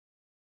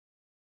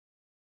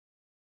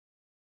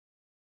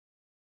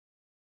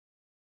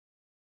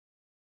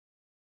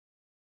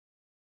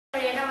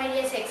And I'm in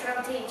year 6 and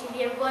I'm teaching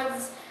year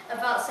 1s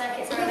about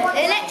circuits and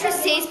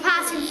electricity is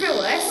passing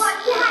through us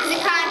because it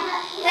can't,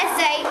 let's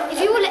say,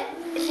 if you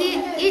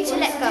to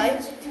let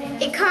go,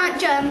 it can't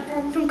jump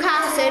from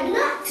Carson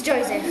to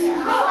Joseph.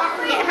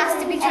 It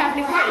has to be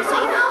travelling through. So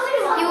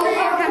you all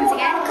hold hands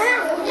again.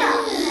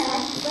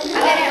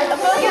 And then it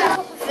will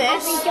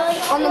this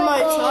on the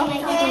motor,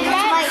 and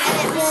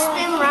it will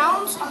spin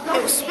round. It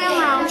will spin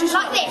round just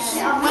like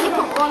this. When you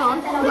put one on,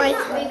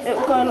 it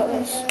will go like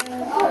this.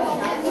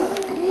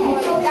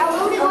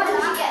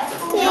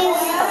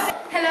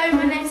 Hello,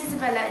 my name is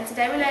Isabella and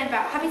today we're learning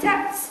about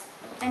habitats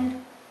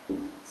and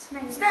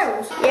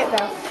snails.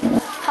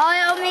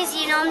 Hi, I'm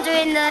Izzy and I'm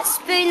doing the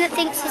spoon that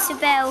thinks it's a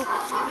bell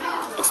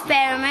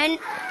experiment.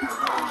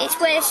 It's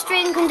where the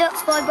string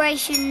conducts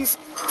vibrations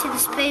to the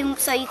spoon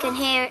so you can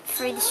hear it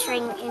through the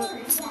string and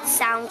the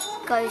sound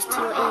goes to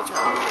your eardrum.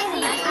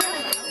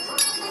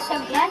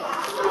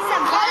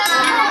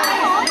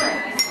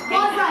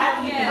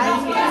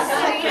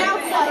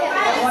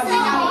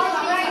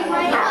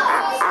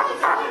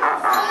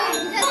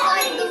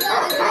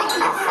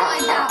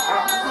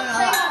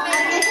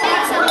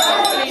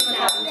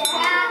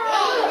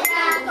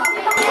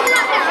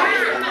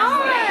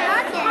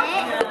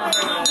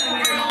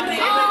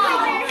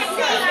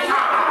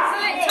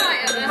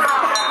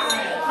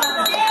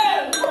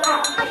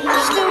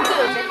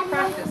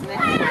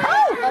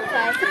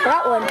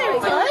 That one.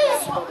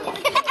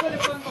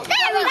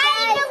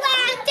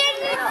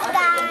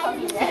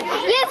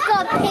 You've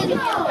got pink.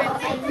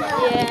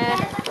 Yeah.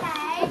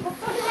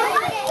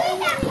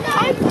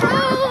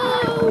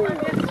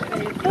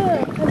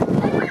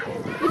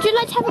 Would you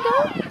like to have a go?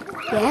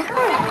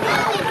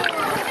 Yeah.